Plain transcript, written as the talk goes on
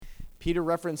Peter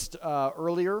referenced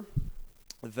earlier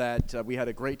that we had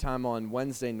a great time on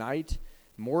Wednesday night,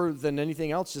 more than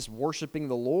anything else, just worshiping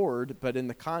the Lord, but in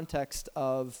the context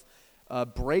of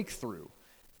breakthrough.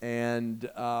 And,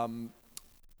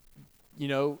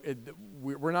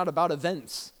 we're not about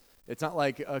events. It's not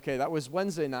like, okay, that was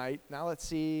Wednesday night. Now let's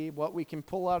see what we can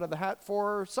pull out of the hat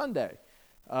for Sunday.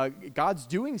 God's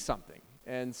doing something.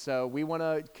 And so we want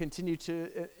to continue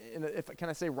to,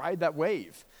 ride that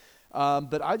wave.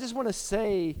 But I just want to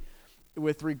say,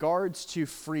 with regards to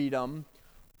freedom,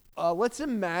 let's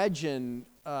imagine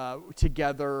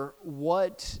together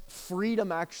what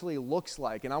freedom actually looks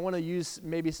like. And I want to use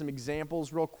maybe some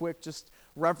examples real quick, just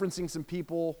referencing some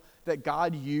people that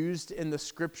God used in the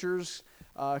scriptures.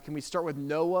 Can we start with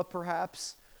Noah,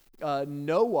 perhaps?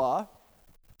 Noah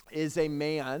is a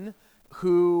man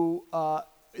who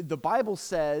the Bible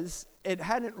says it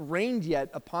hadn't rained yet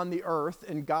upon the earth,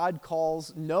 and God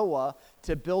calls Noah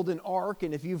to build an ark.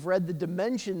 And if you've read the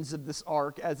dimensions of this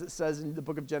ark, as it says in the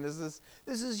book of Genesis,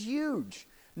 this is huge.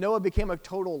 Noah became a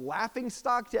total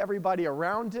laughingstock to everybody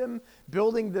around him,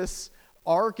 building this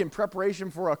ark in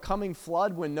preparation for a coming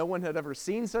flood when no one had ever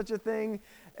seen such a thing.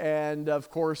 And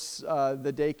of course,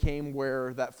 the day came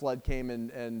where that flood came,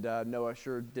 and Noah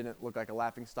sure didn't look like a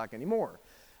laughingstock anymore.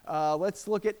 Let's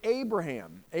look at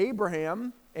Abraham.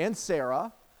 Abraham and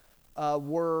Sarah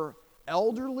were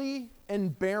elderly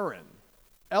and barren,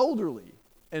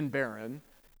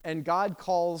 and God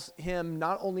calls him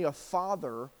not only a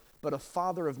father, but a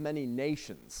father of many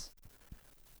nations.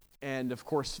 And of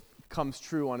course, comes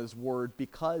true on his word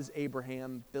because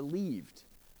Abraham believed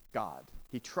God.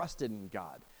 He trusted in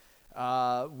God.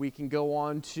 We can go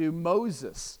on to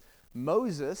Moses.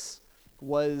 Moses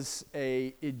was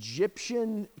a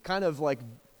Egyptian, kind of like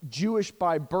Jewish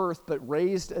by birth, but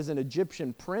raised as an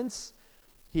Egyptian prince.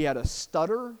 He had a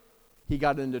stutter. He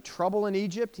got into trouble in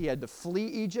Egypt. He had to flee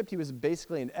Egypt. He was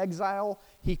basically in exile.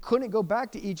 He couldn't go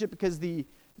back to Egypt because the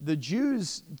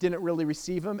Jews didn't really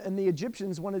receive him, and the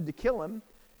Egyptians wanted to kill him.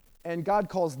 And God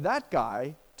calls that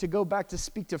guy to go back to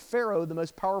speak to Pharaoh, the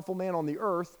most powerful man on the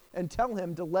earth, and tell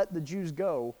him to let the Jews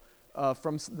go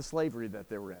from the slavery that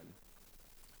they were in.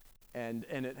 And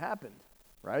it happened,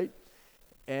 right?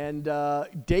 And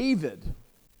David,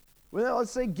 well,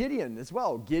 let's say Gideon as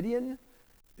well. Gideon,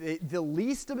 the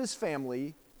least of his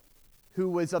family, who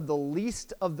was of the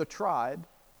least of the tribe,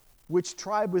 which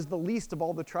tribe was the least of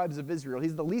all the tribes of Israel.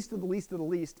 He's the least of the least of the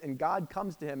least, and God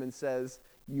comes to him and says,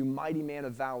 "You mighty man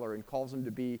of valor," and calls him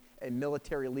to be a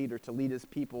military leader to lead his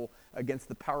people against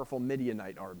the powerful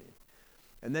Midianite army.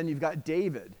 And then you've got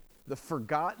David, the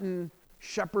forgotten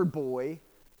shepherd boy.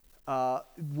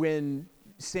 When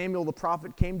Samuel the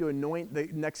prophet came to anoint the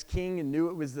next king and knew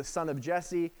it was the son of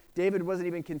Jesse, David wasn't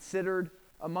even considered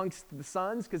amongst the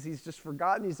sons because he's just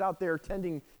forgotten. He's out there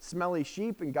tending smelly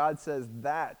sheep, and God says,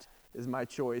 "That is my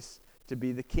choice to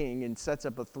be the king," and sets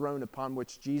up a throne upon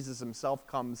which Jesus himself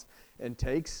comes and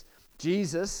takes.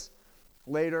 Jesus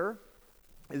later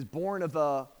is born of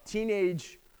a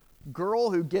teenage girl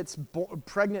who gets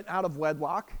pregnant out of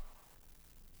wedlock,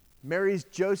 marries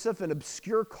Joseph, an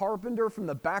obscure carpenter from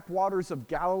the backwaters of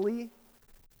Galilee,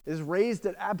 is raised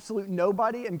at absolute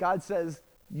nobody, and God says,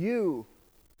 you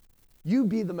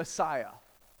be the Messiah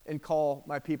and call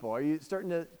my people. Are you starting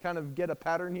to kind of get a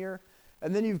pattern here?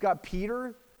 And then you've got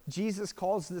Peter. Jesus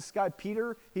calls this guy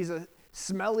Peter. He's a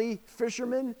smelly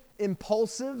fisherman,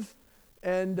 impulsive,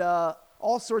 and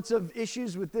all sorts of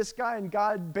issues with this guy. And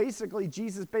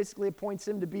Jesus basically appoints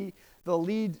him to be the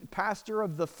lead pastor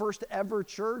of the first ever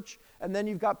church. And then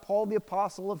you've got Paul the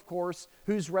Apostle, of course,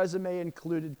 whose resume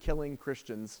included killing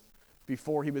Christians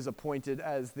before he was appointed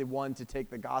as the one to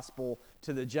take the gospel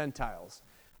to the Gentiles.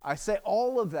 I say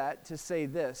all of that to say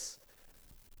this.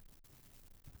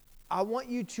 I want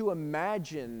you to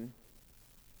imagine,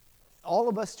 all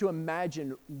of us to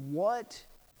imagine, what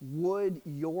would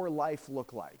your life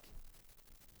look like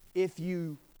if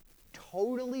you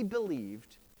totally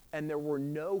believed and there were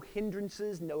no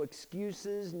hindrances, no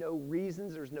excuses, no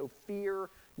reasons, there's no fear,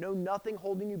 no nothing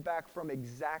holding you back from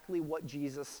exactly what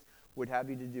Jesus would have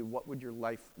you to do? What would your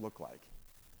life look like?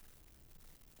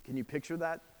 Can you picture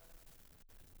that?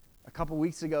 A couple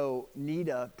weeks ago,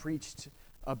 Nita preached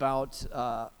about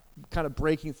kind of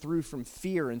breaking through from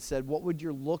fear and said, what would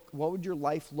your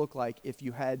life look like if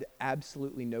you had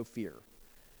absolutely no fear?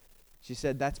 She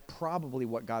said, that's probably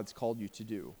what God's called you to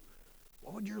do.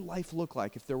 What would your life look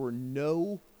like if there were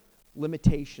no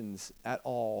limitations at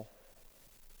all?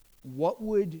 What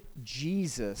would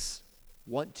Jesus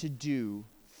want to do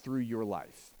through your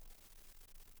life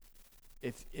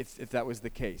if that was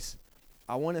the case?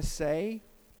 I want to say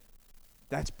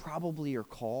that's probably your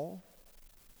call.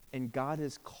 And God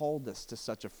has called us to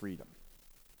such a freedom.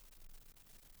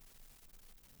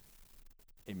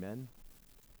 Amen?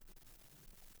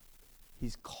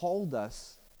 He's called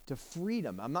us to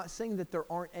freedom. I'm not saying that there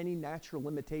aren't any natural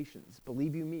limitations.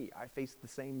 Believe you me, I face the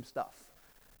same stuff.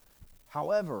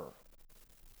 However,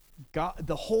 God,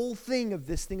 the whole thing of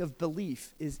this thing of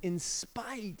belief is in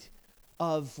spite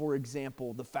of, for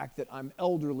example, the fact that I'm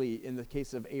elderly in the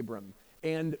case of Abram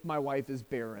and my wife is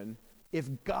barren. If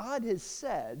God has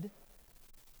said,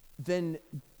 then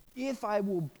if I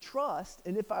will trust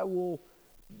and if I will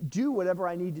do whatever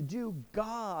I need to do,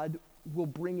 God will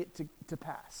bring it to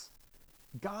pass.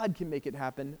 God can make it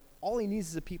happen. All he needs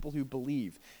is a people who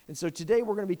believe. And so today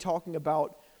we're going to be talking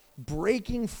about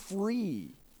breaking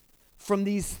free from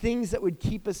these things that would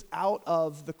keep us out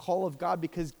of the call of God,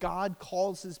 because God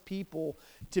calls his people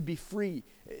to be free.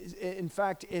 In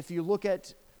fact, if you look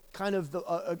at kind of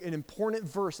an important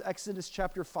verse, Exodus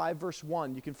chapter 5, verse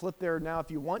 1, you can flip there now if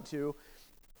you want to.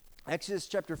 Exodus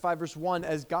chapter 5, verse 1,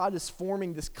 as God is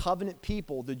forming this covenant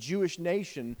people, the Jewish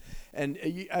nation, and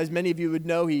as many of you would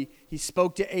know, he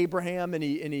spoke to Abraham, and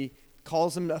he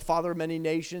calls him a father of many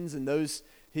nations, and those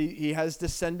he has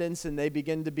descendants, and they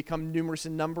begin to become numerous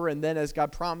in number. And then, as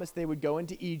God promised, they would go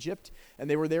into Egypt, and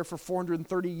they were there for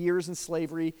 430 years in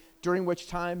slavery, during which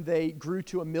time they grew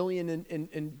to 1 million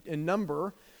in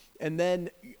number. And then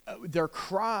their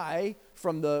cry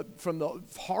from the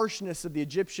harshness of the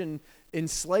Egyptian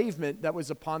enslavement that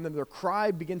was upon them, their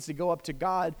cry begins to go up to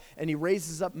God, and he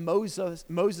raises up Moses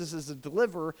as a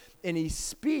deliverer, and he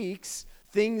speaks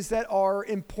things that are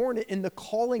important in the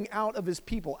calling out of his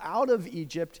people out of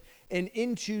Egypt and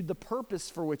into the purpose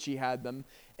for which he had them.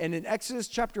 And in Exodus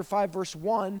chapter 5, verse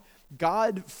 1,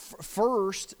 God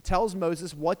first tells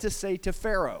Moses what to say to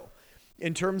Pharaoh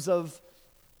in terms of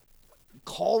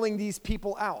calling these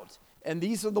people out. And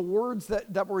these are the words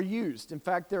that were used. In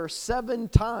fact, there are 7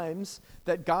 times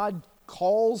that God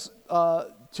calls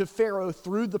to Pharaoh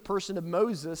through the person of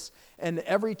Moses, and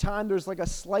every time there's like a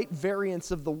slight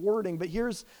variance of the wording. But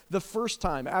here's the first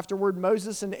time. Afterward,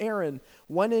 Moses and Aaron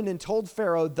went in and told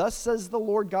Pharaoh, "Thus says the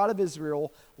Lord God of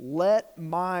Israel, let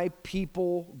my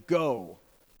people go.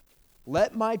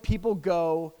 Let my people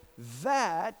go,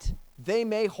 that they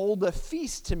may hold a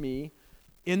feast to me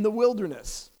in the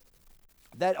wilderness."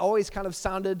 That always kind of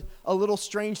sounded a little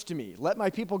strange to me. Let my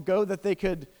people go that they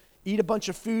could eat a bunch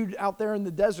of food out there in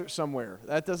the desert somewhere.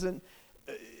 That doesn't,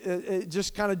 it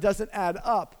just kind of doesn't add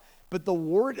up. But the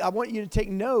word, I want you to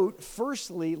take note,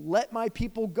 firstly, let my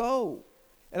people go.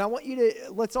 And I want you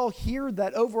to, let's all hear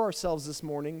that over ourselves this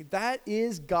morning. That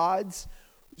is God's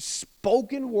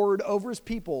spoken word over his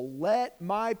people. Let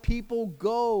my people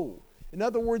go. In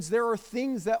other words, there are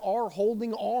things that are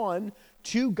holding on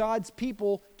to God's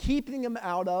people, keeping them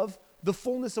out of the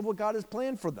fullness of what God has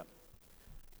planned for them.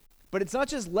 But it's not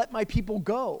just let my people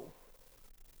go.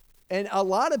 And a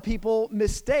lot of people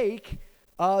mistake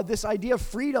this idea of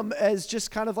freedom as just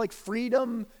kind of like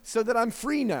freedom so that I'm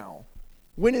free now.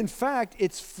 When in fact,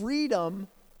 it's freedom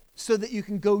so that you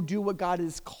can go do what God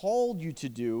has called you to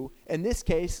do. In this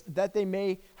case, that they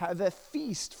may have a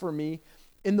feast for me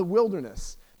in the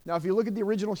wilderness. Now, if you look at the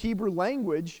original Hebrew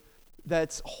language,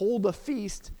 that's hold a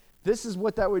feast, this is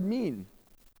what that would mean.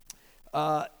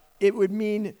 It would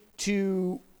mean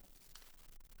to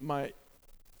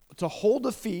hold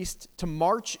a feast, to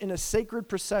march in a sacred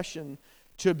procession,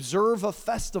 to observe a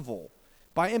festival,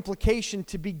 by implication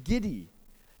to be giddy,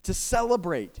 to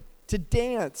celebrate, to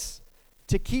dance,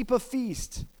 to keep a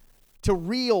feast, to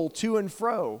reel to and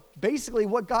fro. Basically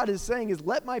what God is saying is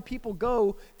let my people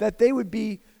go that they would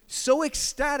be so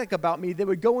ecstatic about me, they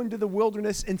would go into the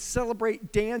wilderness and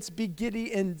celebrate, dance, be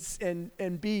giddy,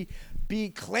 and be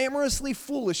clamorously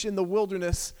foolish in the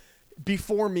wilderness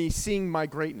before me, seeing my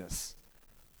greatness.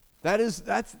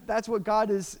 That's what God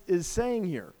is saying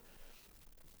here.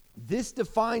 This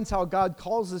defines how God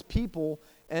calls his people,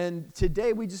 and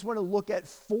today we just want to look at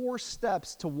 4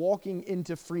 steps to walking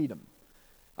into freedom.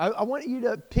 I want you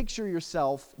to picture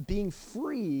yourself being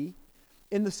free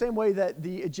in the same way that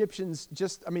the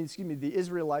the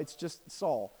Israelites just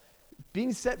saw.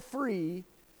 Being set free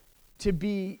to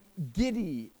be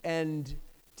giddy and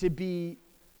to be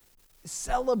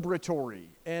celebratory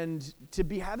and to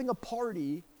be having a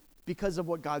party because of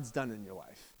what God's done in your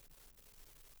life.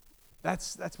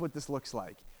 That's what this looks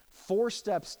like. 4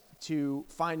 steps to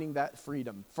finding that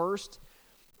freedom. First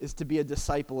is to be a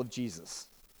disciple of Jesus.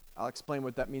 I'll explain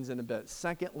what that means in a bit.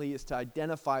 Secondly is to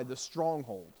identify the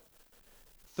stronghold.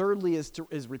 Thirdly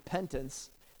is repentance.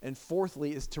 And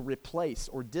fourthly is to replace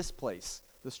or displace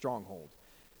the stronghold.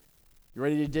 You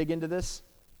ready to dig into this?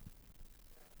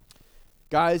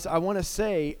 Guys, I want to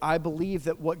say, I believe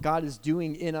that what God is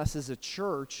doing in us as a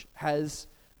church has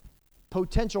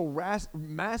potential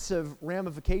massive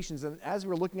ramifications. And as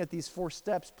we're looking at these 4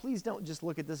 steps, please don't just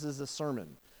look at this as a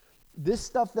sermon. This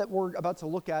stuff that we're about to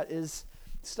look at is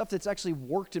stuff that's actually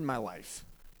worked in my life.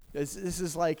 This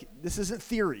isn't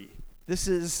theory. This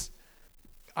is,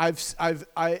 I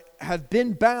have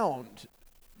been bound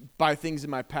by things in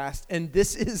my past, and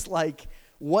this is like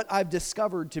what I've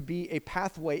discovered to be a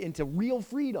pathway into real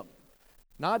freedom,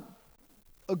 not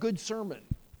a good sermon.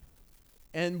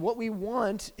 And what we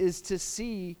want is to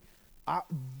see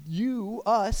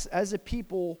us as a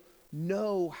people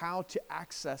know how to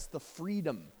access the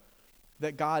freedom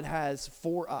that God has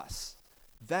for us,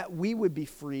 that we would be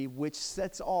free, which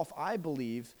sets off, I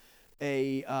believe,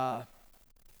 it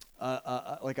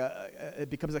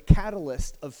becomes a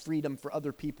catalyst of freedom for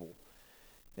other people.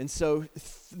 And so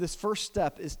this first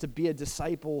step is to be a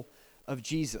disciple of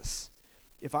Jesus.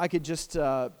 If I could just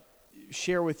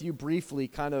share with you briefly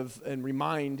and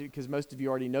remind, because most of you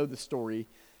already know the story,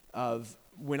 of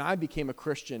when I became a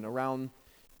Christian around,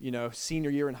 senior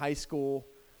year in high school.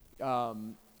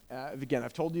 Again,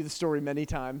 I've told you the story many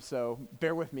times, so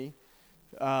bear with me.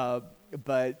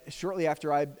 But shortly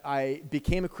after I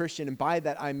became a Christian, and by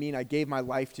that I mean I gave my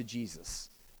life to Jesus.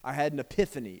 I had an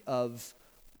epiphany of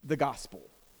the gospel.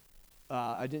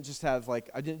 I didn't just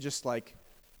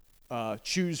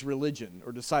choose religion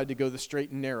or decide to go the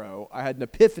straight and narrow. I had an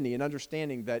epiphany, an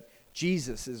understanding that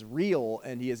Jesus is real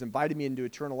and he has invited me into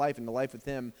eternal life and the life with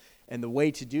him. And the way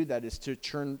to do that is to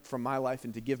turn from my life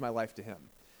and to give my life to him.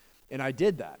 And I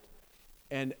did that.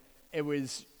 And it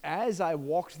was as I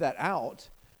walked that out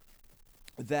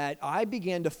that I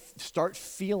began to start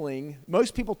feeling,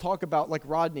 most people talk about, like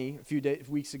Rodney a few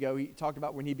weeks ago, he talked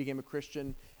about when he became a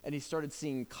Christian and he started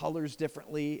seeing colors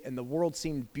differently and the world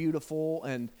seemed beautiful.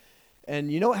 And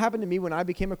you know what happened to me when I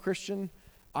became a Christian?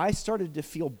 I started to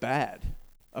feel bad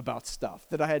about stuff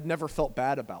that I had never felt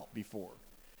bad about before.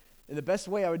 And the best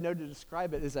way I would know to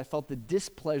describe it is I felt the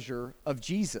displeasure of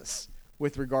Jesus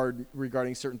with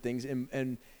regarding certain things.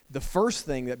 And the first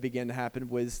thing that began to happen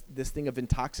was this thing of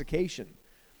intoxication,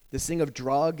 this thing of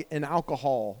drug and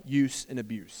alcohol use and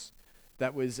abuse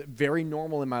that was very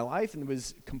normal in my life and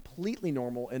was completely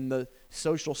normal in the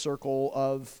social circle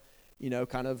of,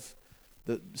 kind of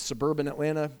the suburban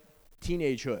Atlanta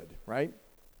teenagehood, right?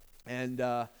 And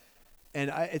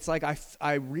it's like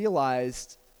I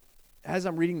realized as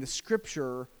I'm reading the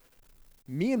scripture,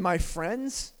 me and my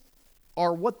friends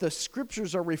are what the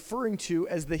scriptures are referring to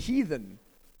as the heathen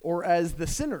or as the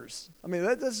sinners. I mean,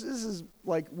 this is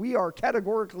like we are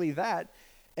categorically that.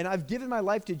 And I've given my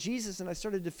life to Jesus, and I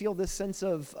started to feel this sense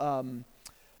of I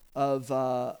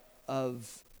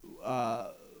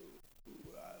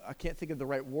can't think of the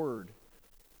right word.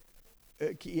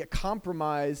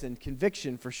 Compromise and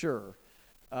conviction for sure.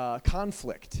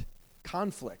 Conflict.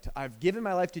 I've given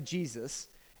my life to Jesus,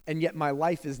 and yet my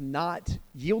life is not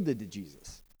yielded to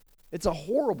Jesus. It's a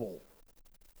horrible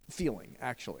feeling,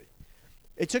 actually.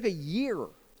 It took a year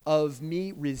of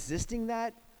me resisting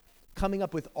that, coming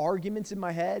up with arguments in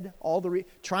my head,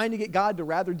 trying to get God to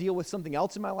rather deal with something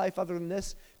else in my life other than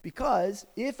this, because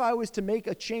if I was to make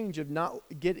a change of not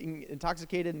getting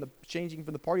intoxicated and changing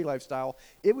from the party lifestyle,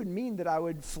 it would mean that I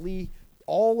would flee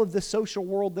all of the social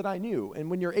world that I knew. And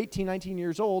when you're 18, 19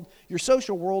 years old, your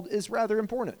social world is rather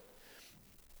important.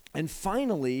 And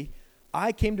finally,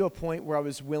 I came to a point where I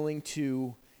was willing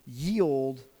to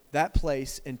yield that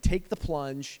place and take the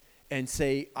plunge and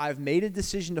say, I've made a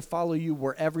decision to follow you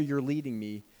wherever you're leading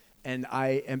me, and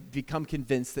I am become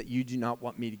convinced that you do not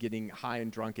want me to getting high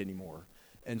and drunk anymore.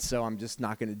 And so I'm just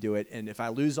not going to do it. And if I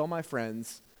lose all my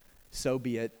friends, so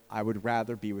be it. I would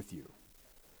rather be with you.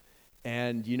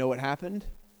 And you know what happened?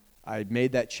 I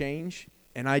made that change,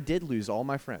 and I did lose all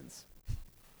my friends.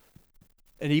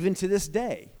 And even to this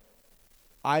day,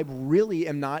 I really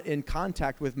am not in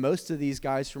contact with most of these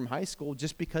guys from high school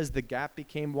just because the gap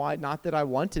became wide. Not that I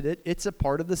wanted it. It's a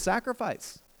part of the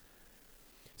sacrifice.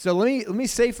 So let me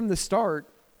say from the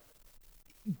start,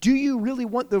 do you really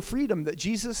want the freedom that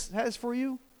Jesus has for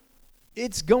you?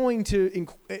 It's going to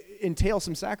entail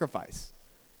some sacrifice.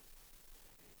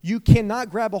 You cannot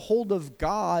grab a hold of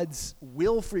God's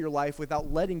will for your life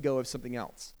without letting go of something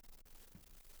else.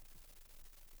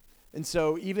 And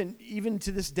so even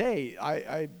to this day,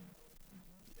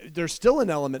 there's still an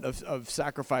element of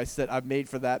sacrifice that I've made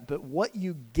for that, but what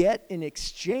you get in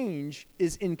exchange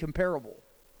is incomparable.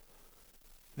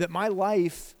 That my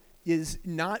life is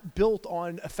not built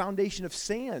on a foundation of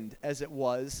sand as it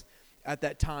was at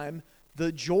that time.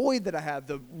 The joy that I have,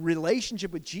 the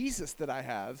relationship with Jesus that I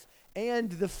have,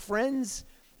 and the friends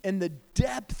and the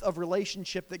depth of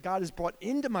relationship that God has brought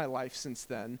into my life since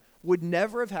then would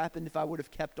never have happened if I would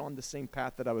have kept on the same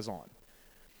path that I was on.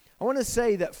 I want to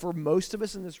say that for most of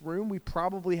us in this room, we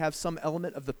probably have some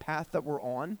element of the path that we're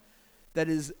on that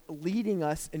is leading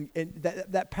us, and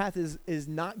that path is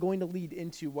not going to lead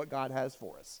into what God has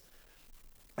for us.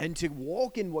 And to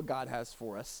walk in what God has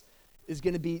for us is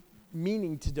going to be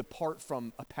meaning to depart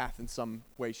from a path in some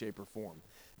way, shape, or form.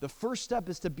 The first step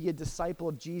is to be a disciple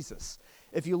of Jesus.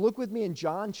 If you look with me in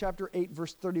John chapter 8,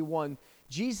 verse 31,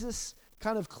 Jesus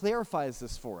kind of clarifies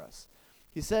this for us.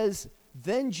 He says,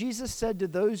 "Then Jesus said to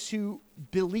those who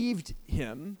believed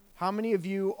him," how many of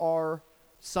you are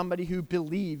somebody who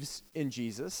believes in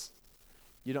Jesus?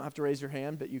 You don't have to raise your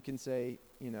hand, but you can say,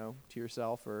 to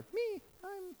yourself, or me,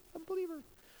 I'm a believer.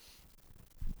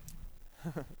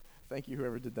 Thank you,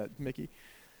 whoever did that, Mickey.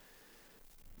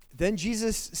 Then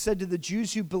Jesus said to the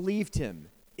Jews who believed him,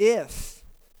 if,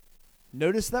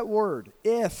 notice that word,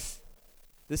 if,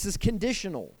 this is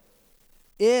conditional,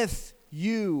 if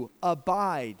you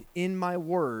abide in my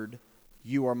word,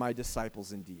 you are my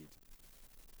disciples indeed.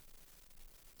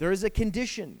 There is a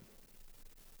condition.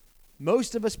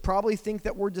 Most of us probably think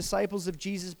that we're disciples of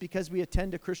Jesus because we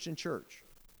attend a Christian church,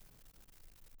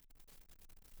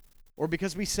 or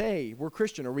because we say we're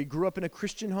Christian, or we grew up in a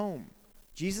Christian home.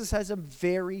 Jesus has a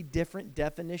very different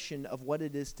definition of what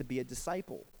it is to be a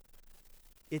disciple.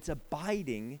 It's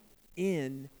abiding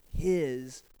in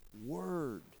his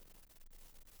word.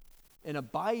 And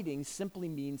abiding simply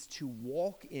means to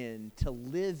walk in, to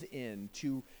live in,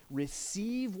 to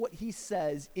receive what he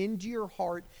says into your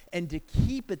heart and to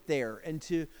keep it there and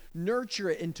to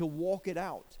nurture it and to walk it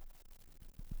out.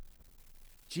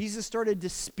 Jesus started to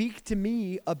speak to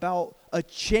me about a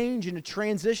change and a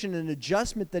transition and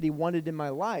adjustment that he wanted in my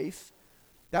life.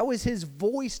 That was his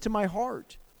voice to my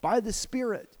heart by the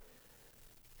Spirit.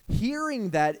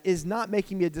 Hearing that is not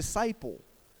making me a disciple.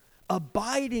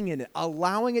 Abiding in it,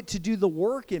 allowing it to do the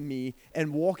work in me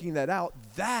and walking that out,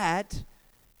 that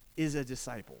is a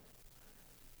disciple.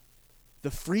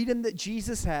 The freedom that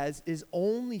Jesus has is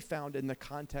only found in the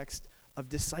context of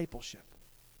discipleship.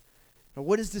 Now,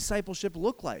 what does discipleship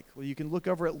look like? Well, you can look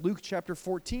over at Luke chapter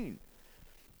 14,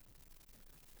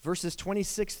 verses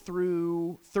 26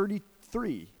 through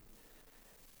 33.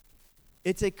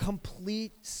 It's a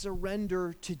complete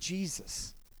surrender to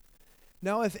Jesus.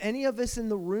 Now, if any of us in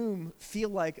the room feel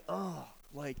like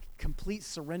complete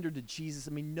surrender to Jesus,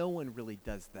 I mean, no one really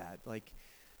does that. Like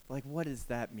what does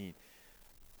that mean?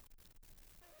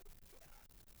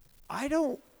 I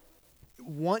don't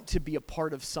want to be a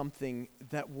part of something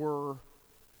that we're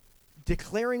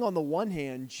declaring on the one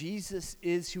hand, Jesus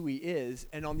is who he is,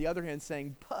 and on the other hand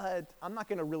saying, but I'm not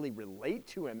going to really relate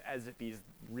to him as if he's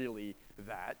really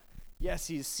that. Yes,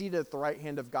 he's seated at the right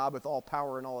hand of God with all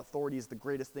power and all authority, is the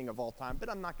greatest thing of all time,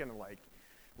 but I'm not going to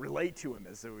relate to him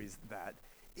as though he's that.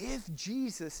 If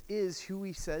Jesus is who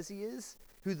he says he is,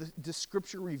 who the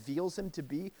scripture reveals him to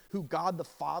be, who God the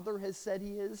Father has said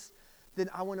he is, then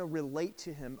I want to relate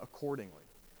to him accordingly.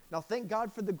 Now, thank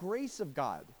God for the grace of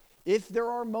God. If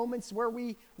there are moments where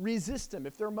we resist him,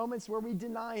 if there are moments where we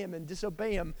deny him and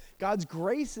disobey him, God's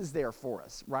grace is there for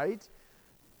us, right?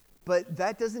 But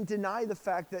that doesn't deny the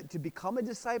fact that to become a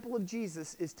disciple of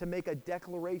Jesus is to make a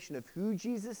declaration of who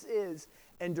Jesus is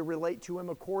and to relate to him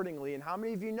accordingly. And how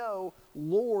many of you know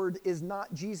Lord is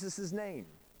not Jesus' name?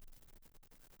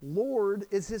 Lord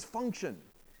is his function.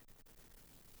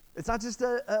 It's not just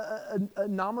a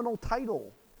nominal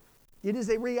title. It is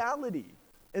a reality.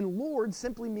 And Lord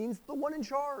simply means the one in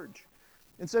charge.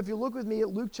 And so if you look with me at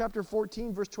Luke chapter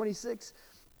 14, verse 26,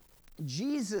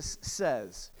 Jesus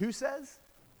says, who says?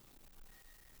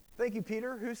 Thank you,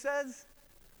 Peter. Who says?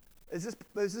 Are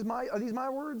these my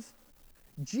words?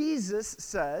 Jesus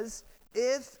says,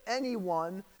 if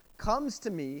anyone comes to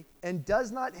me and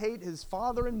does not hate his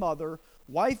father and mother,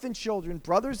 wife and children,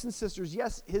 brothers and sisters,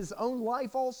 yes, his own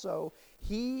life also,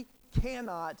 he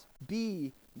cannot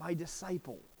be my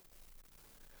disciple.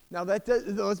 Now,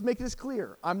 let's make this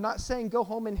clear. I'm not saying go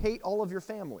home and hate all of your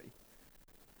family.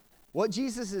 What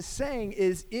Jesus is saying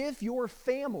is if your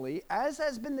family, as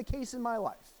has been the case in my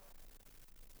life,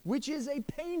 which is a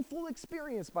painful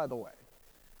experience, by the way,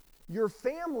 your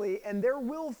family and their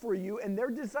will for you and their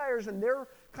desires and their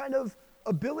kind of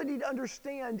ability to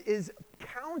understand is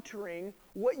countering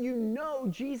what you know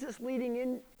Jesus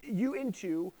leading you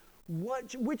into,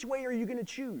 which way are you going to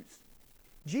choose?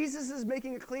 Jesus is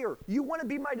making it clear. You want to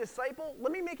be my disciple?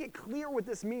 Let me make it clear what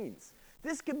this means.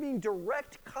 This could mean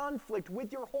direct conflict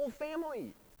with your whole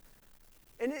family.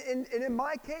 And in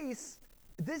my case,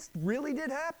 this really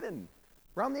did happen.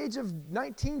 Around the age of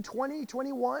 19, 20,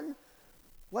 21,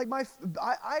 Like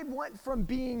I went from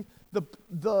being the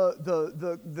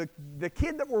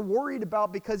kid that we're worried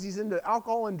about because he's into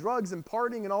alcohol and drugs and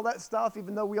partying and all that stuff,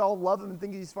 even though we all love him and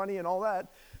think he's funny and all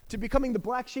that, to becoming the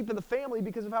black sheep of the family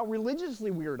because of how religiously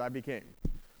weird I became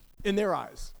in their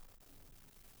eyes.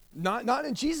 Not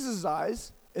in Jesus'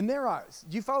 eyes, in their eyes.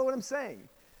 Do you follow what I'm saying?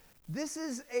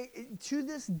 To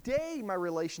this day, my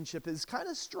relationship is kind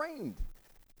of strained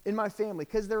in my family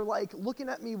because they're like looking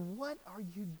at me, what are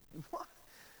you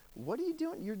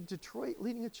doing? You're in Detroit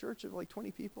leading a church of like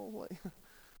 20 people? Like,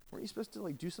 weren't you supposed to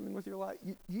like do something with your life?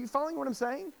 You following what I'm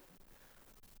saying?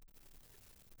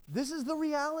 This is the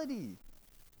reality.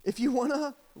 If you want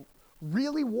to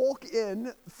really walk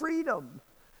in freedom.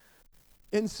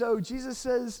 And so Jesus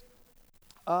says,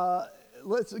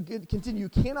 let's continue. You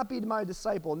cannot be my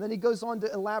disciple. And then he goes on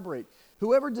to elaborate.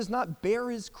 Whoever does not bear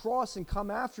his cross and come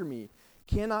after me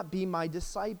cannot be my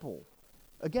disciple.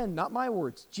 Again, not my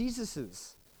words,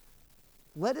 Jesus's.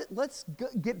 Let's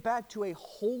get back to a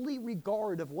holy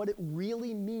regard of what it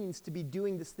really means to be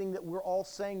doing this thing that we're all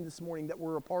saying this morning that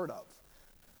we're a part of.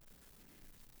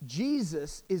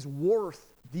 Jesus is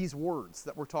worth these words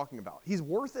that we're talking about. He's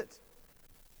worth it.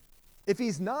 If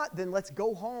he's not, then let's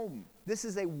go home. This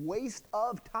is a waste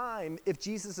of time if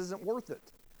Jesus isn't worth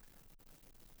it.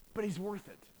 But he's worth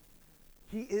it.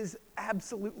 He is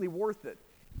absolutely worth it.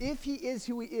 If he is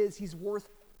who he is, he's worth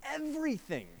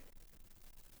everything.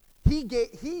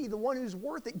 He, the one who's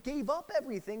worth it, gave up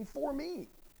everything for me.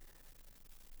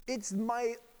 It's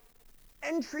my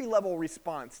entry-level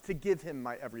response to give him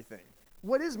my everything.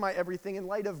 What is my everything in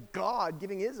light of God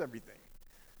giving his everything?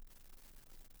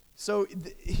 So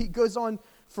he goes on,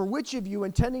 for which of you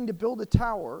intending to build a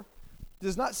tower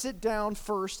does not sit down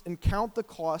first and count the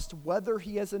cost whether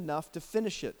he has enough to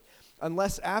finish it,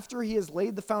 unless after he has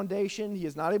laid the foundation he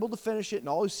is not able to finish it, and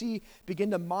all who see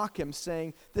begin to mock him,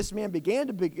 saying, this man began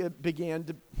to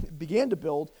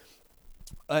build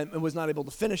and was not able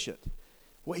to finish it.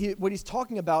 What he's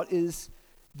talking about is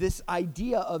this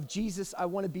idea of Jesus, I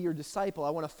want to be your disciple,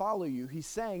 I want to follow you. He's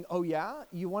saying, oh yeah,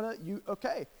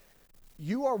 okay.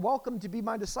 You are welcome to be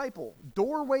my disciple.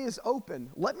 Doorway is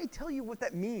open. Let me tell you what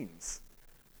that means.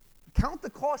 Count the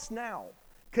cost now,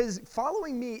 because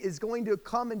following me is going to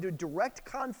come into direct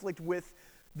conflict with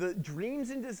the dreams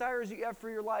and desires you have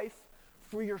for your life,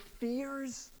 for your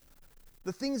fears,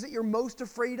 the things that you're most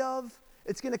afraid of.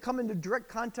 It's going to come into direct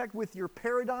contact with your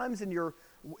paradigms and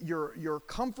your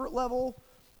comfort level,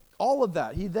 all of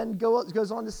that. He then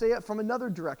goes on to say it from another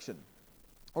direction.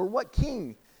 Or what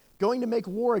king going to make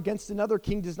war against another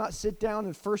king does not sit down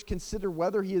and first consider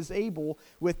whether he is able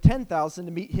with 10,000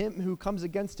 to meet him who comes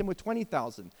against him with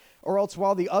 20,000. Or else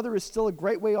while the other is still a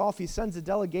great way off, he sends a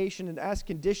delegation and asks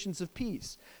conditions of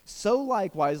peace. So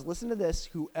likewise, listen to this,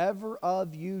 whoever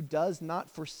of you does not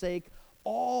forsake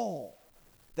all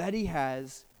that he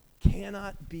has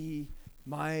cannot be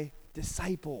my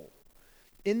disciple.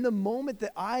 In the moment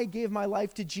that I gave my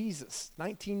life to Jesus,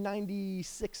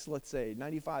 1996, let's say,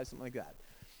 95, something like that,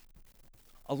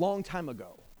 a long time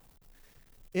ago.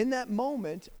 In that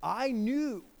moment, I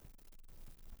knew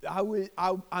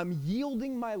I'm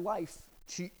yielding my life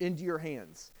into your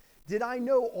hands. Did I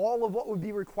know all of what would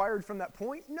be required from that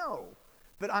point? No.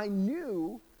 But I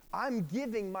knew I'm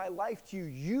giving my life to you.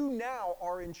 You now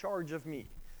are in charge of me.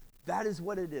 That is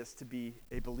what it is to be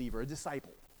a believer, a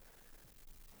disciple.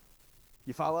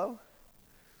 You follow?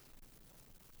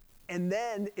 And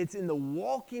then it's in the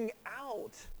walking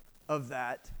out of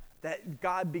that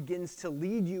God begins to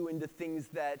lead you into things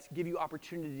that give you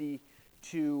opportunity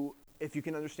to, if you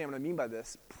can understand what I mean by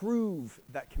this, prove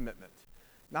that commitment.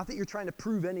 Not that you're trying to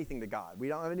prove anything to God. We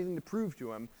don't have anything to prove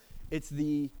to him. It's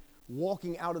the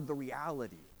walking out of the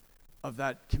reality of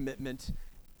that commitment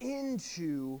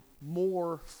into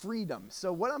more freedom.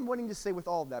 So what I'm wanting to say with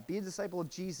all of that, be a disciple of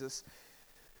Jesus,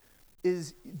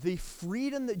 is the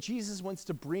freedom that Jesus wants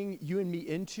to bring you and me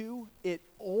into, it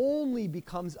only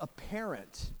becomes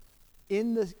apparent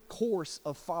in the course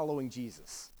of following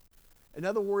Jesus. In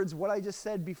other words, what I just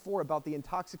said before about the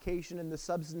intoxication and the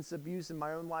substance abuse in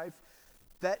my own life,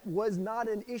 that was not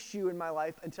an issue in my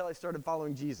life until I started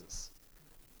following Jesus.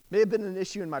 May have been an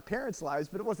issue in my parents' lives,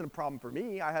 but it wasn't a problem for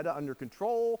me. I had it under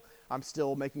control. I'm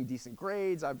still making decent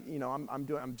grades.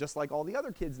 I'm just like all the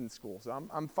other kids in school, so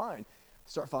I'm fine.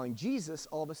 Start following Jesus,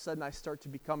 all of a sudden I start to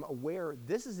become aware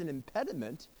this is an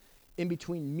impediment in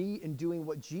between me and doing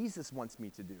what Jesus wants me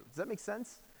to do. Does that make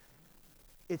sense?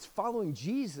 It's following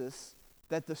Jesus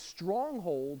that the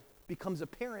stronghold becomes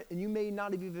apparent, and you may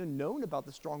not have even known about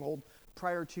the stronghold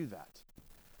prior to that.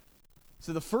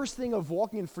 So the first thing of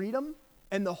walking in freedom,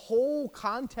 and the whole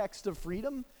context of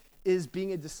freedom, is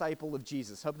being a disciple of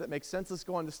Jesus. Hope that makes sense. Let's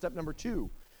go on to step number 2,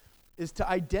 is to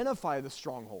identify the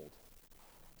stronghold.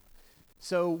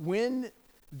 So when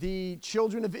the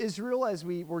children of Israel, as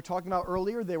we were talking about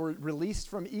earlier, they were released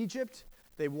from Egypt.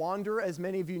 They wander, as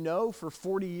many of you know, for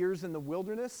 40 years in the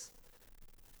wilderness.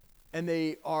 And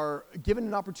they are given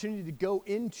an opportunity to go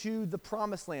into the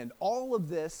promised land. All of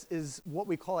this is what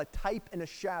we call a type and a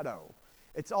shadow.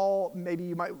 It's all, maybe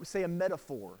you might say, a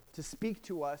metaphor to speak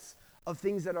to us of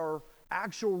things that are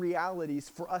actual realities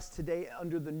for us today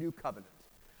under the new covenant.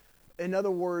 In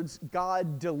other words,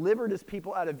 God delivered his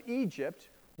people out of Egypt.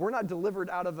 We're not delivered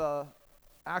out of an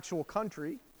actual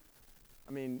country.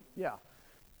 I mean, yeah.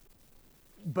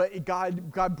 But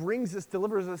God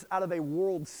delivers us out of a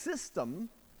world system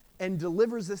and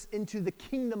delivers us into the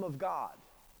kingdom of God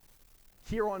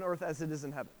here on earth as it is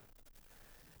in heaven.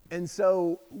 And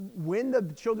so when the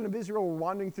children of Israel were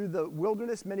wandering through the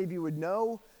wilderness, many of you would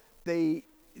know, they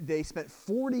spent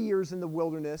 40 years in the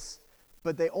wilderness,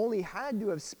 but they only had to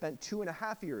have spent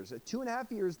 2.5 years. At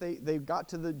 2.5 years, they got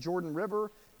to the Jordan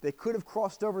River. They could have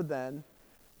crossed over then,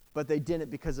 but they didn't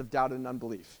because of doubt and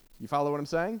unbelief. You follow what I'm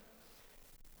saying?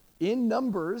 In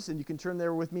Numbers, and you can turn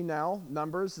there with me now,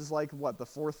 Numbers is like, what, the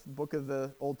 4th book of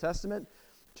the Old Testament?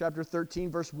 Chapter 13,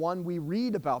 verse 1, we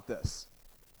read about this.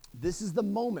 This is the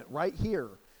moment right here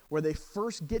where they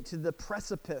first get to the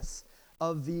precipice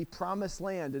of the promised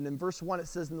land. And in verse 1 it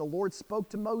says, "And the Lord spoke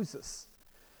to Moses,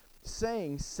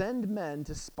 saying, Send men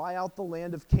to spy out the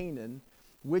land of Canaan,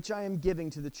 which I am giving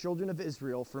to the children of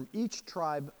Israel. From each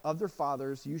tribe of their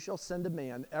fathers you shall send a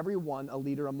man, every one a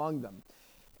leader among them.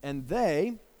 And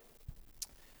they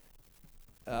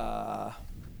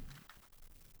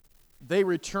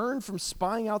returned from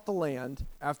spying out the land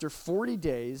after 40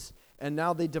 days, and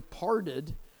now they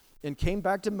departed and came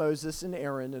back to Moses and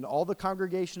Aaron and all the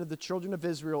congregation of the children of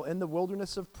Israel in the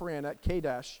wilderness of Paran at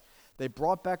Kadesh. They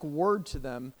brought back word to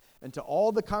them and to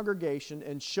all the congregation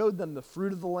and showed them the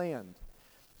fruit of the land."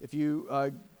 If you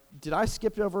did I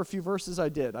skip over a few verses? I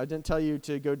did. I didn't tell you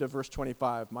to go to verse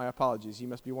 25. My apologies. You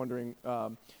must be wondering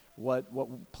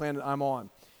what planet I'm on.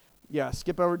 Yeah,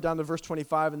 skip over down to verse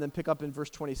 25 and then pick up in verse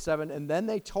 27. "And then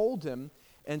they told him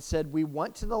and said, We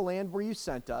went to the land where you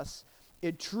sent us.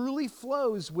 It truly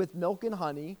flows with milk and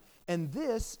honey, and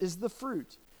this is the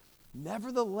fruit.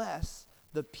 Nevertheless,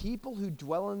 the people who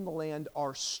dwell in the land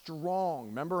are strong."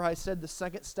 Remember I said the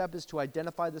second step is to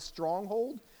identify the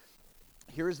stronghold?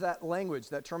 Here's that language,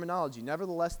 that terminology.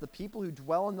 "Nevertheless, the people who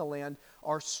dwell in the land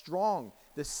are strong.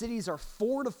 The cities are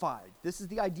fortified." This is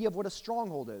the idea of what a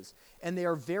stronghold is. "And they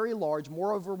are very large.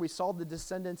 Moreover, we saw the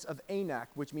descendants of Anak,"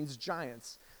 which means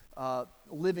giants,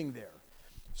 living there.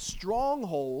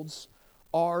 Strongholds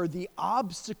are the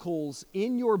obstacles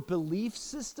in your belief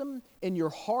system, in your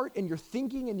heart, in your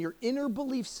thinking, in your inner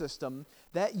belief system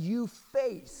that you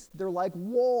face. They're like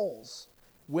walls.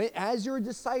 As you're a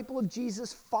disciple of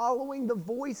Jesus, following the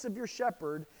voice of your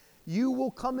shepherd, you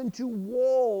will come into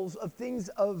walls of things,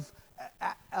 of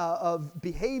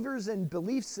behaviors and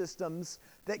belief systems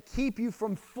that keep you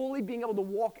from fully being able to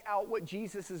walk out what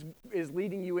Jesus is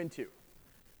leading you into.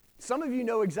 Some of you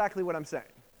know exactly what I'm saying.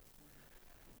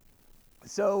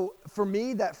 So for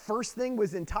me, that first thing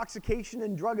was intoxication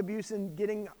and drug abuse and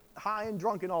getting high and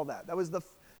drunk and all that. That was the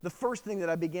first thing that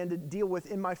I began to deal with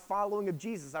in my following of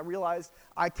Jesus. I realized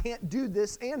I can't do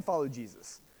this and follow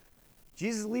Jesus.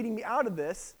 Jesus is leading me out of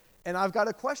this, and I've got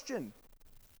a question.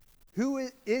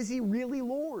 Is he really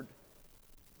Lord?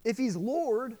 If he's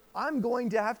Lord, I'm going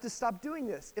to have to stop doing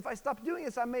this. If I stop doing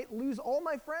this, I may lose all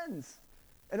my friends.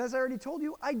 And as I already told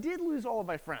you, I did lose all of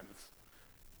my friends.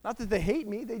 Not that they hate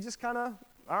me, they just kind of,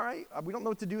 all right, we don't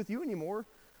know what to do with you anymore.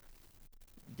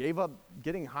 Gave up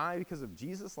getting high because of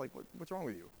Jesus? Like, what's wrong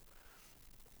with you?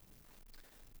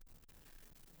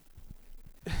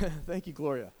 Thank you,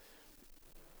 Gloria.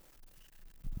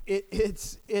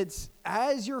 It's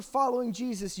as you're following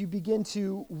Jesus, you begin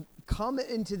to come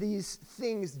into these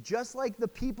things just like the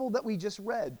people that we just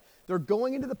read. They're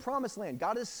going into the promised land.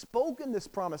 God has spoken this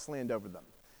promised land over them.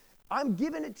 I'm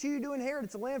giving it to you to inherit.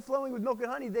 It's a land flowing with milk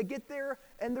and honey. They get there,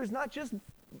 and there's not just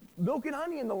milk and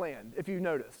honey in the land, if you've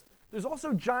noticed. There's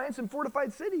also giants and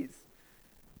fortified cities.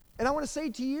 And I want to say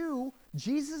to you,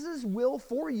 Jesus' will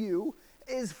for you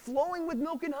is flowing with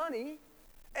milk and honey,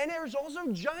 and there's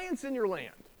also giants in your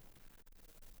land.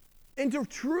 And to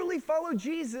truly follow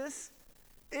Jesus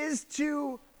is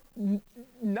to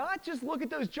not just look at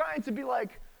those giants and be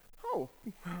like, oh,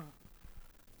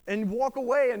 and walk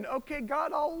away and, okay,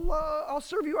 God, I'll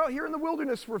serve you out here in the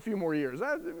wilderness for a few more years.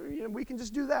 We can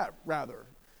just do that, rather.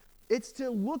 It's to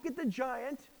look at the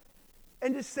giant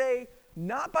and to say,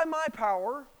 not by my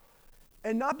power,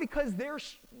 And not because they're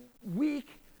weak,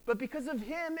 but because of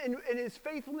him and his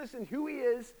faithfulness and who he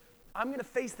is, I'm going to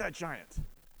face that giant.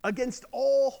 Against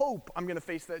all hope, I'm going to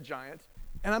face that giant,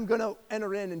 and I'm going to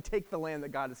enter in and take the land that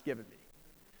God has given me.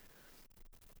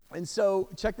 And so,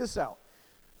 check this out.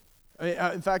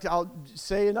 In fact, I'll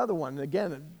say another one.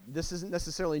 Again, this isn't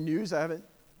necessarily news.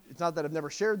 It's not that I've never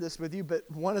shared this with you, but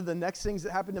one of the next things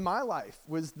that happened in my life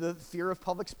was the fear of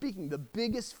public speaking, the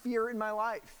biggest fear in my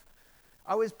life.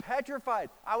 I was petrified.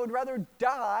 I would rather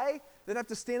die than have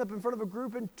to stand up in front of a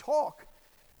group and talk.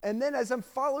 And then as I'm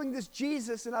following this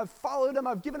Jesus, and I've followed him,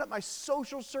 I've given up my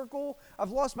social circle,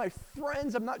 I've lost my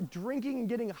friends, I'm not drinking and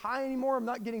getting high anymore, I'm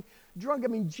not getting drunk. I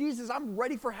mean, Jesus, I'm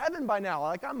ready for heaven by now.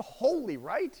 Like, I'm holy,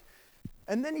 right?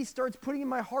 And then he starts putting in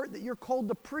my heart that you're called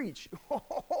to preach.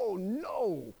 Oh,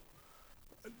 no.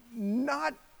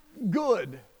 Not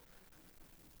good.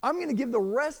 I'm going to give the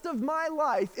rest of my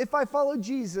life, if I follow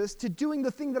Jesus, to doing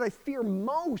the thing that I fear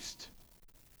most.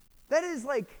 That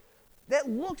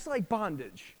looks like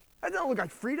bondage. That doesn't look like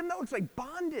freedom. That looks like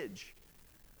bondage.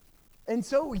 And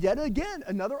so, yet again,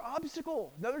 another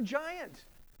obstacle, another giant.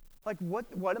 Like,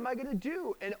 what am I going to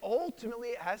do? And ultimately,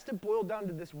 it has to boil down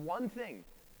to this one thing.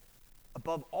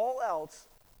 Above all else,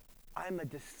 I'm a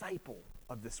disciple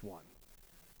of this one.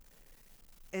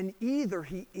 And either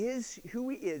he is who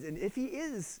he is, and if he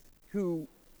is who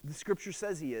the scripture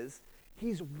says he is,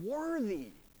 he's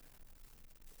worthy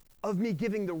of me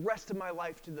giving the rest of my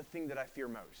life to the thing that I fear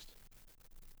most.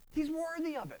 He's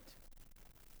worthy of it.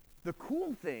 The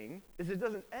cool thing is it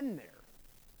doesn't end there.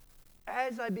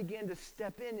 As I began to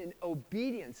step in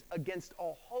obedience against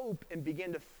all hope and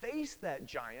began to face that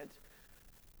giant,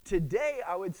 today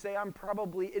I would say I'm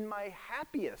probably in my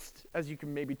happiest, as you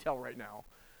can maybe tell right now,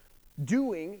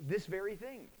 doing this very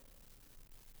thing.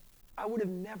 I would have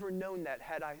never known that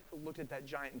had I looked at that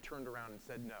giant and turned around and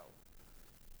said no.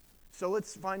 So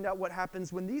let's find out what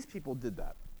happens when these people did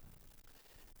that.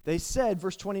 They said,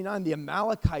 verse 29, the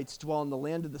Amalekites dwell in the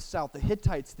land of the south, the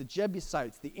Hittites, the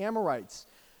Jebusites, the Amorites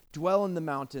dwell in the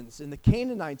mountains, and the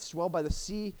Canaanites dwell by the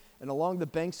sea and along the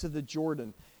banks of the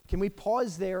Jordan. Can we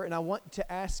pause there? And I want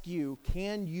to ask you,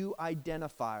 can you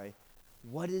identify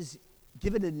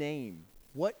give it a name?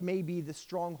 What may be the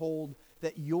stronghold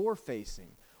that you're facing?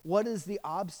 What is the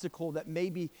obstacle that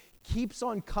maybe keeps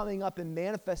on coming up and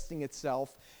manifesting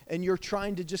itself, and you're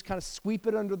trying to just kind of sweep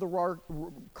it under the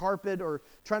carpet, or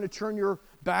trying to turn your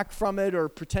back from it, or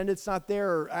pretend it's not there,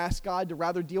 or ask God to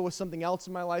rather deal with something else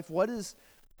in my life? What is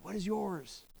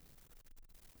yours?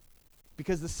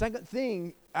 Because the second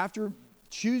thing, after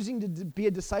choosing to be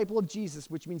a disciple of Jesus,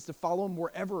 which means to follow him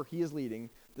wherever he is leading,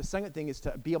 the second thing is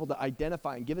to be able to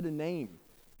identify and give it a name.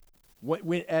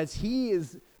 As he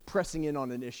is pressing in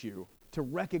on an issue, to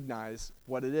recognize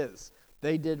what it is.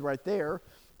 They did right there,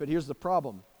 but here's the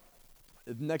problem.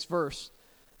 The next verse,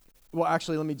 well,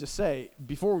 actually, let me just say,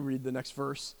 before we read the next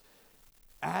verse,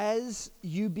 as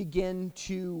you begin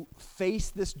to face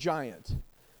this giant,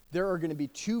 there are going to be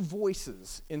two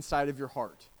voices inside of your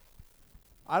heart.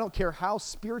 I don't care how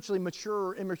spiritually mature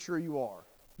or immature you are.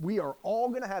 We are all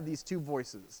going to have these two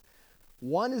voices.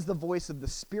 One is the voice of the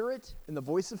Spirit and the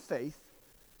voice of faith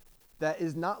that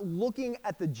is not looking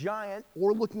at the giant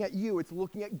or looking at you. It's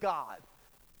looking at God.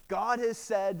 God has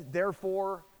said,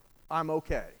 therefore, I'm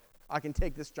okay. I can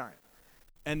take this giant.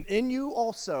 And in you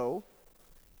also,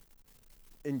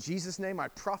 in Jesus' name, I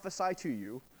prophesy to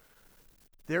you,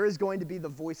 there is going to be the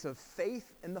voice of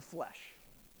faith in the flesh.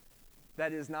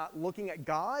 That is not looking at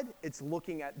God, it's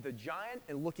looking at the giant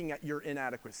and looking at your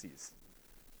inadequacies.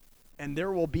 And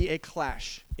there will be a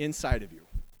clash inside of you.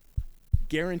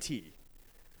 Guarantee.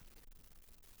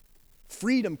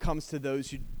 Freedom comes to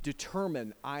those who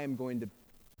determine, I am going to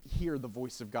hear the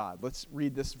voice of God. Let's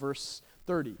read this verse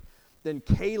 30. Then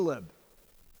Caleb,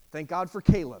 thank God for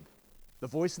Caleb, the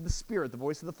voice of the Spirit, the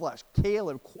voice of the flesh.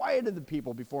 Caleb quieted the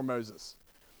people before Moses.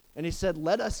 And he said,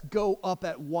 let us go up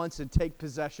at once and take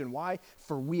possession. Why?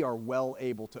 For we are well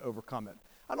able to overcome it.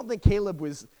 I don't think Caleb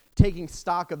was taking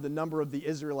stock of the number of the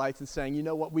Israelites and saying, you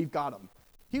know what, we've got them.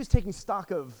 He was taking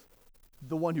stock of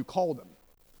the one who called him.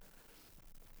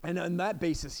 And on that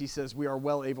basis, he says, we are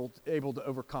well able to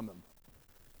overcome him.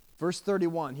 Verse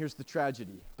 31, here's the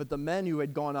tragedy. But the men who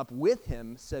had gone up with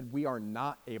him said, we are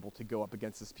not able to go up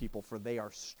against this people, for they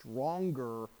are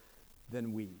stronger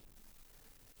than we.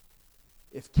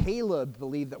 If Caleb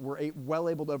believed that we're well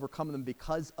able to overcome them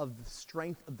because of the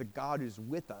strength of the God who's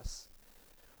with us,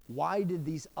 why did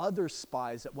these other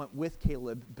spies that went with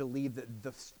Caleb believe that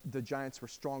the giants were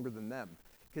stronger than them?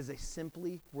 Because they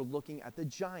simply were looking at the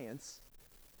giants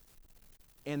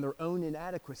and their own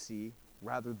inadequacy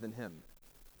rather than him.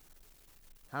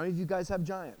 How many of you guys have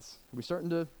giants? Are we starting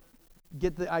to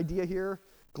get the idea here?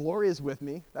 Gloria's with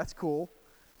me. That's cool.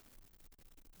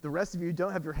 The rest of you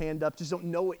don't have your hand up, just don't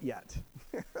know it yet.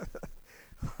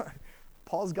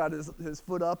 Paul's got his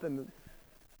foot up, and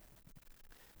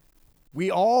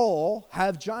we all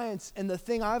have giants. And the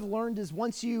thing I've learned is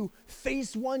once you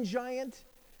face one giant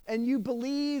and you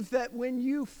believe that when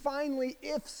you finally,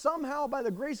 if somehow by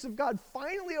the grace of God,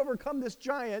 finally overcome this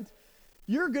giant,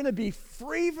 you're going to be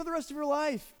free for the rest of your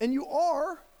life. And you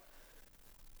are,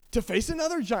 to face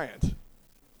another giant.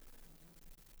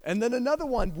 And then another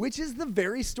one, which is the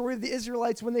very story of the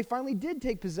Israelites when they finally did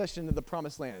take possession of the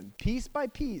promised land. Piece by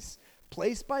piece,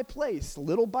 place by place,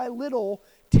 little by little,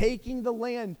 taking the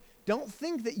land. Don't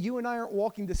think that you and I aren't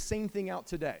walking the same thing out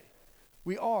today.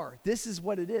 We are. This is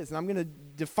what it is. And I'm going to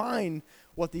define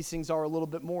what these things are a little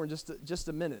bit more in just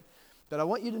a minute. But I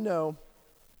want you to know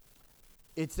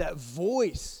it's that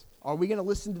voice. Are we going to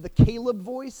listen to the Caleb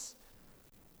voice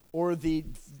or the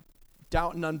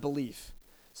doubt and unbelief?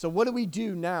 So what do we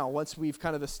do now once we've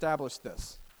kind of established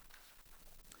this?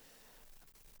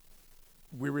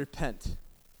 We repent.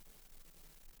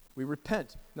 We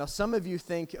repent. Now, some of you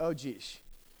think, oh, geez,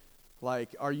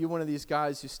 like, are you one of these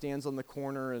guys who stands on the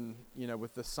corner and,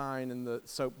 with the sign and the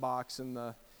soapbox and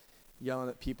the yelling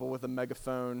at people with a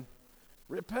megaphone,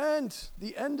 repent,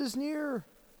 the end is near.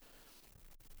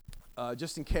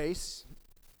 Just in case,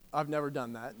 I've never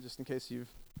done that, just in case you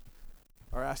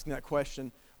are asking that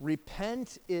question.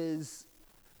 Repent is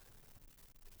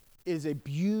a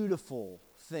beautiful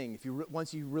thing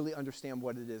once you really understand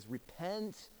what it is.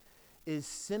 Repent is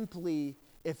simply,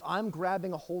 if I'm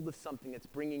grabbing a hold of something that's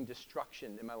bringing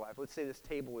destruction in my life, let's say this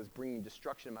table is bringing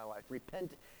destruction in my life,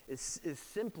 repent is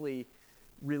simply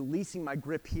releasing my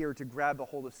grip here to grab a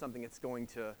hold of something that's going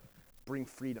to bring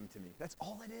freedom to me. That's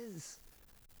all it is.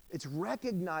 It's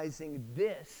recognizing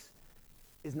this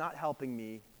is not helping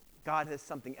me. God has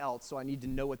something else, so I need to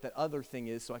know what that other thing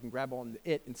is so I can grab onto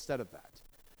it instead of that.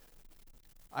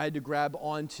 I had to grab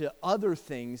onto other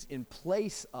things in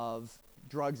place of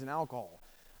drugs and alcohol.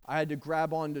 I had to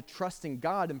grab onto trusting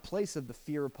God in place of the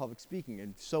fear of public speaking,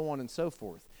 and so on and so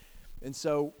forth. And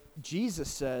so Jesus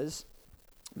says,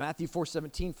 Matthew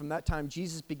 4:17, from that time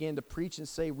Jesus began to preach and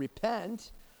say,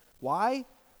 repent. Why?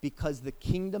 Because the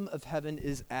kingdom of heaven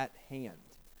is at hand.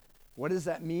 What does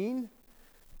that mean?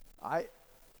 I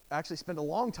actually spent a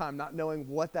long time not knowing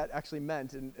what that actually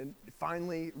meant, and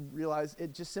finally realized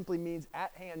it just simply means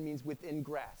at hand, means within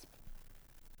grasp.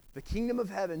 The kingdom of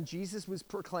heaven, Jesus was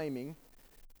proclaiming,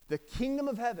 the kingdom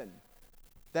of heaven,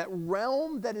 that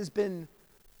realm that has been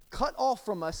cut off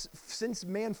from us since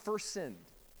man first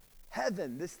sinned.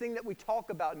 Heaven, this thing that we talk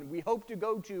about and we hope to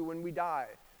go to when we die.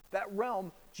 That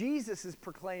realm, Jesus is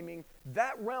proclaiming,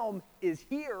 that realm is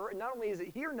here, and not only is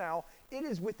it here now, it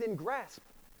is within grasp.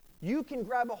 You can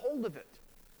grab a hold of it.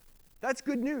 That's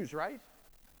good news, right?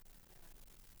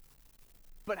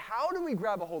 But how do we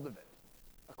grab a hold of it?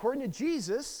 According to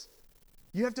Jesus,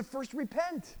 you have to first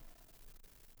repent.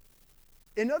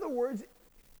 In other words,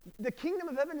 the kingdom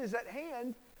of heaven is at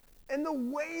hand, and the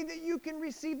way that you can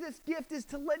receive this gift is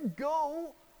to let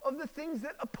go of the things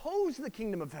that oppose the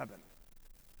kingdom of heaven.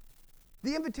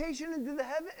 The invitation into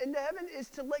heaven is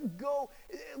to let go.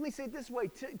 Let me say it this way.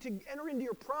 To enter into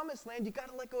your promised land, you got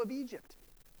to let go of Egypt.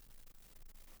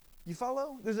 You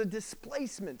follow? There's a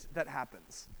displacement that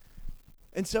happens.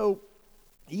 And so,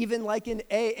 even like in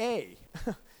AA,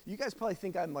 you guys probably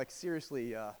think I'm like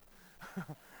seriously,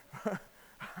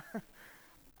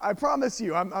 I promise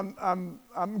you,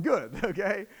 I'm good,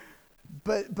 okay?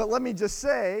 But let me just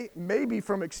say, maybe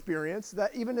from experience,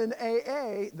 that even in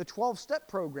AA, the 12-step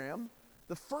program,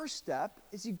 the first step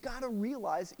is you've got to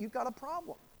realize that you've got a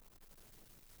problem.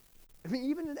 I mean,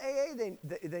 even in AA,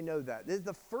 they know that.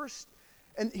 The first,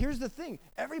 and here's the thing.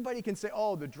 Everybody can say,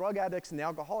 oh, the drug addicts and the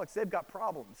alcoholics, they've got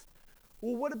problems.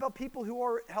 Well, what about people who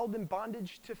are held in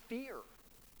bondage to fear?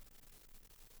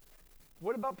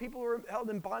 What about people who are held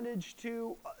in bondage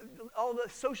to all the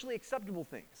socially acceptable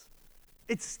things?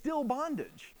 It's still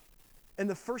bondage. And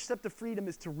the first step to freedom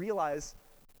is to realize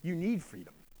you need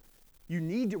freedom. You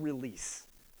need to release.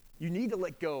 You need to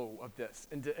let go of this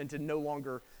and to no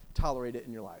longer tolerate it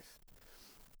in your life.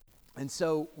 And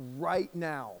so right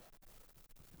now,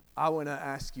 I want to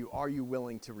ask you, are you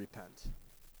willing to repent?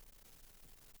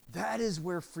 That is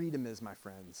where freedom is, my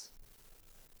friends.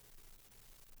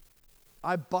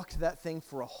 I bucked that thing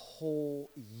for a whole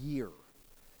year.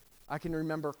 I can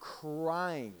remember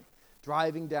crying,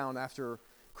 driving down after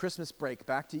Christmas break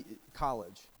back to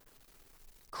college,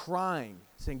 crying,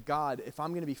 saying, God, if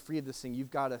I'm going to be free of this thing,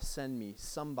 you've got to send me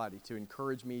somebody to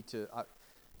encourage me to,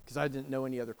 because I didn't know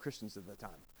any other Christians at the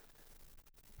time.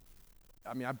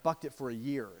 I bucked it for a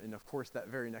year, and of course that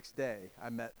very next day I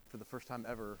met for the first time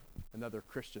ever another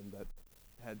Christian that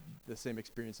had the same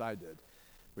experience I did,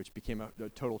 which became a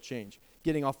total change.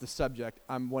 Getting off the subject,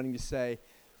 I'm wanting to say,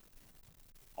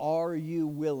 are you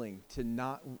willing to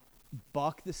not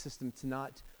buck the system, to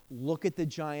not look at the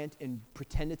giant and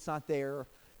pretend it's not there,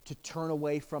 to turn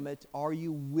away from it? Are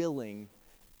you willing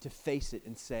to face it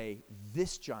and say,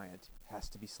 this giant has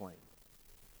to be slain?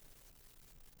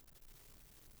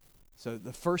 So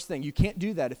the first thing, you can't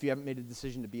do that if you haven't made a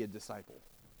decision to be a disciple.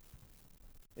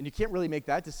 And you can't really make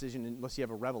that decision unless you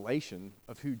have a revelation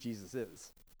of who Jesus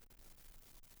is.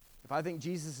 If I think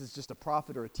Jesus is just a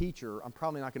prophet or a teacher, I'm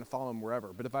probably not going to follow him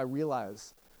wherever. But if I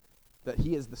realize that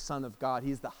he is the Son of God,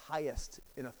 he is the highest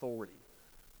in authority,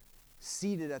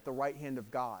 seated at the right hand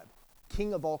of God,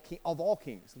 King of all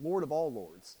kings, Lord of all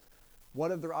lords,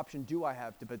 what other option do I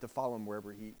have but to follow him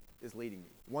wherever he is leading me?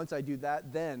 Once I do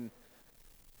that, then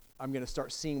I'm going to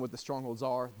start seeing what the strongholds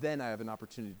are. Then I have an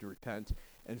opportunity to repent.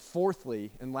 And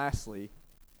fourthly and lastly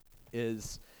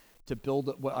is to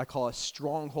build what I call a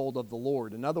stronghold of the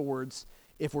Lord. In other words,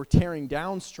 if we're tearing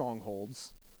down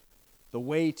strongholds, the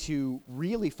way to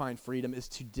really find freedom is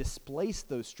to displace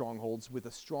those strongholds with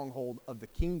a stronghold of the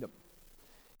kingdom.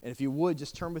 And if you would,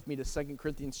 just turn with me to 2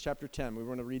 Corinthians chapter 10. We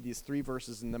want to read these 3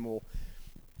 verses, and then we'll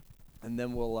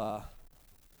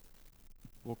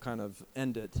kind of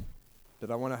end it. But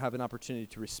I want to have an opportunity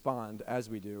to respond as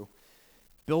we do.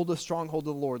 Build a stronghold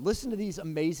of the Lord. Listen to these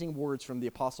amazing words from the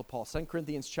Apostle Paul. 2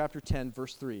 Corinthians chapter 10,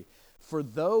 verse 3. For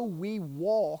though we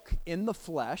walk in the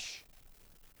flesh,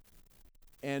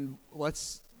 and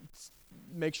let's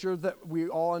make sure that we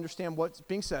all understand what's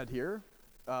being said here.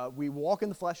 We walk in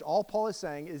the flesh. All Paul is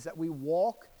saying is that we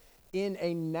walk in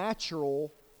a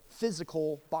natural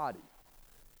physical body,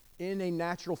 in a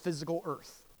natural physical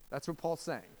earth. That's what Paul's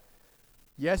saying.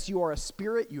 Yes, you are a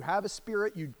spirit, you have a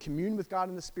spirit, you commune with God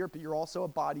in the spirit, but you're also a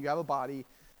body, you have a body,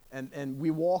 and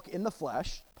we walk in the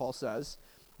flesh, Paul says.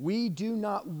 We do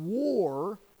not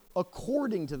war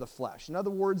according to the flesh. In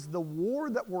other words, the war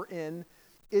that we're in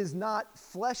is not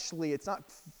fleshly, it's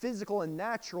not physical and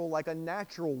natural like a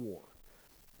natural war.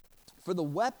 For the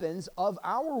weapons of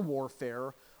our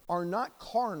warfare are not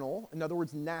carnal, in other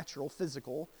words, natural,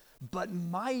 physical, but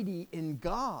mighty in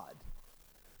God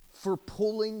for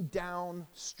pulling down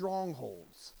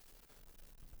strongholds.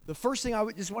 The first thing I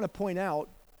would just want to point out,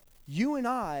 you and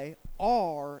I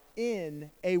are in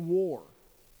a war.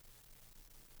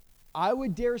 I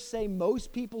would dare say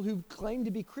most people who claim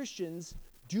to be Christians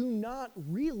do not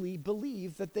really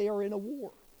believe that they are in a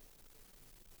war.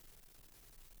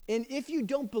 And if you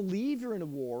don't believe you're in a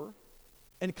war,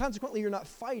 and consequently you're not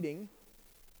fighting,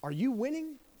 are you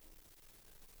winning?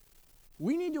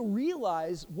 We need to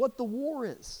realize what the war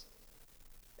is.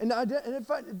 And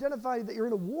if I identify that you're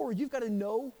in a war, you've got to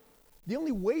know, the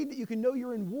only way that you can know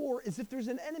you're in war is if there's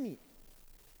an enemy.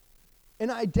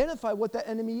 And identify what that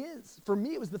enemy is. For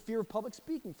me, it was the fear of public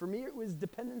speaking. For me, it was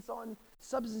dependence on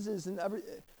substances and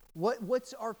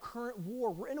what's our current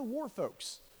war? We're in a war,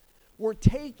 folks. We're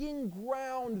taking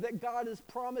ground that God has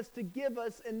promised to give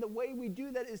us, and the way we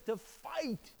do that is to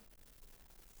fight.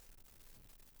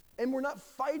 And we're not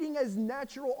fighting as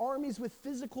natural armies with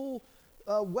physical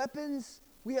weapons.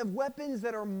 We have weapons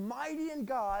that are mighty in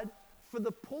God for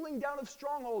the pulling down of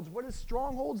strongholds. What is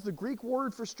strongholds? The Greek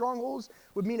word for strongholds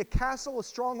would mean a castle, a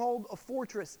stronghold, a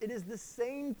fortress. It is the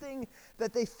same thing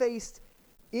that they faced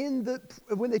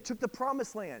when they took the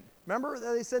promised land. Remember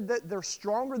that they said that they're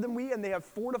stronger than we and they have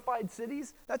fortified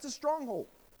cities? That's a stronghold.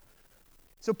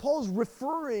 So Paul's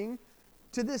referring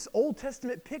to this Old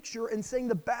Testament picture and saying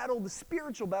the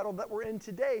spiritual battle that we're in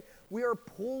today, we are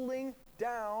pulling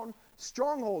down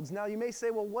strongholds. Now you may say,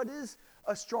 well, what is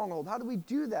a stronghold? How do we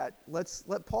do that? Let's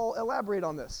let Paul elaborate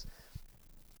on this.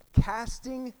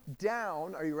 Casting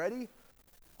down, are you ready?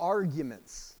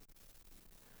 Arguments.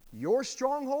 Your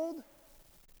stronghold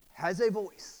has a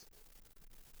voice,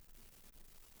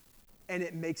 and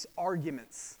it makes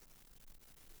arguments.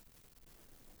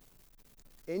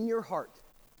 In your heart,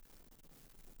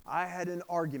 I had an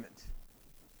argument.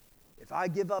 If I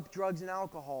give up drugs and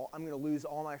alcohol, I'm going to lose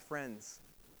all my friends.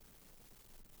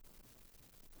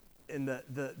 And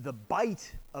the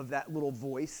bite of that little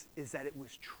voice is that it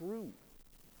was true.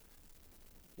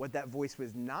 What that voice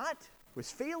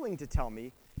was failing to tell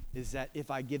me, is that if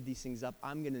I give these things up,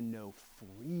 I'm going to know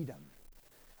freedom.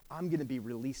 I'm going to be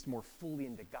released more fully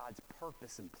into God's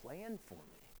purpose and plan for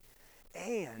me.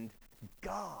 And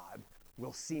God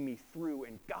will see me through,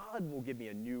 and God will give me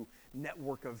a new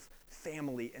network of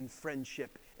family and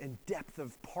friendship and depth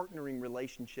of partnering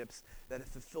relationships that have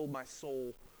fulfilled my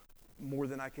soul more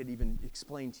than I could even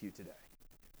explain to you today.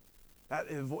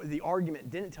 The argument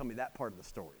didn't tell me that part of the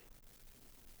story.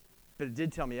 But it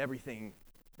did tell me everything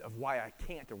of why I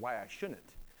can't or why I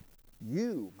shouldn't.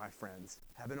 You, my friends,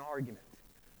 have an argument,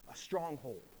 a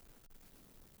stronghold,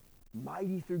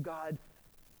 mighty through God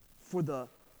for the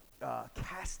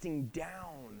casting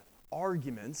down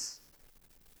arguments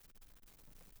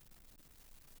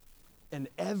and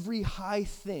every high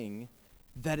thing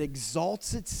that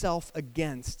exalts itself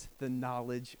against the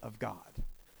knowledge of God.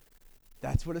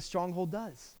 That's what a stronghold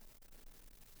does.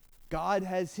 God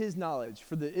has his knowledge.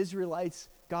 For the Israelites,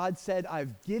 God said,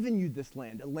 I've given you this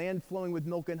land, a land flowing with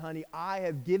milk and honey. I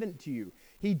have given it to you.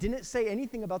 He didn't say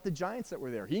anything about the giants that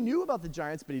were there. He knew about the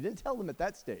giants, but he didn't tell them at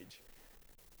that stage.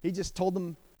 He just told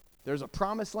them, there's a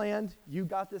promised land. You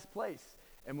got this place.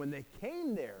 And when they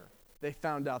came there, they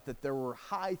found out that there were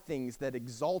high things that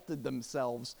exalted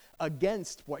themselves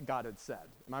against what God had said.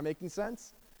 Am I making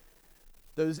sense?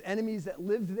 Those enemies that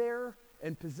lived there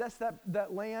and possessed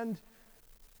that land,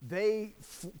 they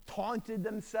taunted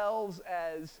themselves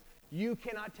as, you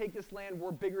cannot take this land.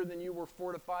 We're bigger than you. We're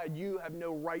fortified. You have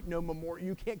no right, no memorial.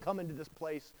 You can't come into this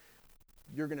place.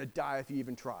 You're going to die if you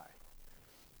even try.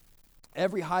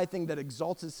 Every high thing that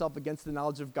exalts itself against the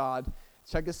knowledge of God,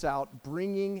 check us out,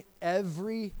 bringing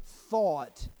every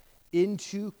thought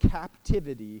into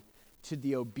captivity to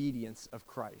the obedience of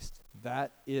Christ.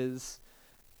 That is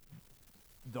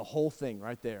the whole thing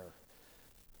right there.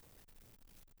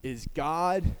 Is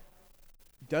God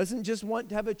doesn't just want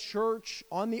to have a church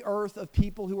on the earth of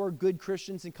people who are good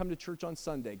Christians and come to church on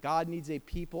Sunday. God needs a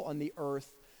people on the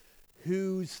earth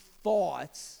whose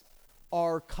thoughts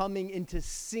are coming into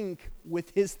sync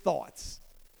with his thoughts.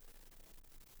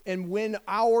 And when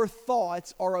our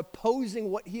thoughts are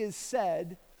opposing what he has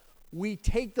said, we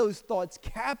take those thoughts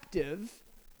captive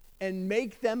and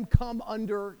make them come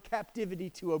under captivity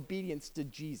to obedience to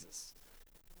Jesus.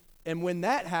 And when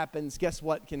that happens, guess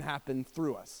what can happen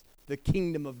through us? The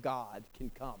kingdom of God can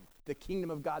come. The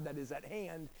kingdom of God that is at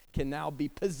hand can now be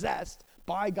possessed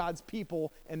by God's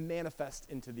people and manifest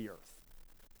into the earth.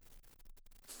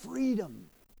 Freedom.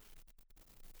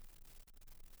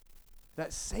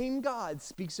 That same God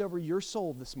speaks over your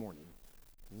soul this morning.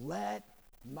 Let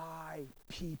my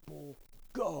people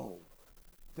go,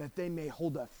 that they may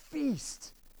hold a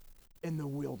feast in the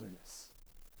wilderness.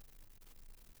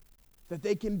 That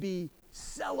they can be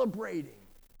celebrating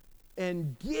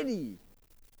and giddy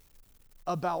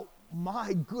about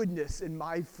my goodness and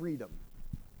my freedom.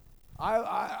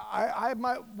 I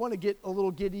might want to get a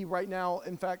little giddy right now,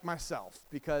 in fact, myself,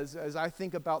 because as I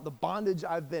think about the bondage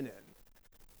I've been in,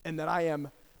 and that I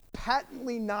am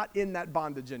patently not in that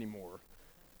bondage anymore,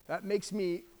 that makes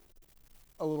me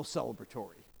a little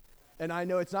celebratory. And I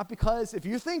know it's not because, if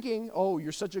you're thinking, oh,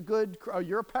 you're such a good,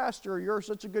 you're a pastor, you're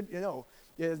such a good, it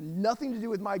has nothing to do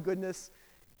with my goodness.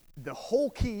 The whole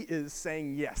key is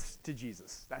saying yes to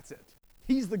Jesus. That's it.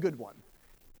 He's the good one.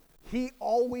 He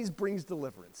always brings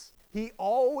deliverance. He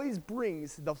always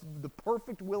brings the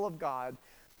perfect will of God,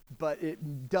 but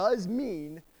it does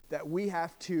mean that we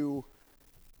have to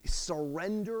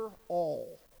surrender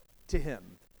all to him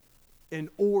in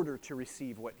order to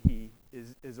receive what he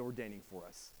is ordaining for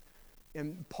us.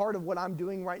 And part of what I'm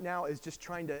doing right now is just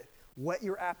trying to whet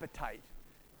your appetite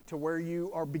to where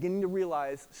you are beginning to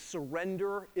realize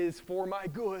surrender is for my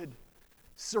good.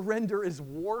 Surrender is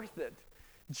worth it.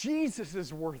 Jesus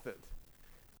is worth it.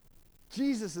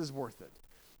 Jesus is worth it.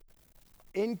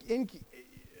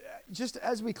 Just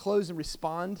as we close and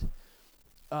respond,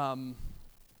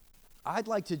 I'd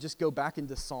like to just go back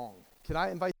into song. Could I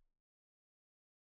invite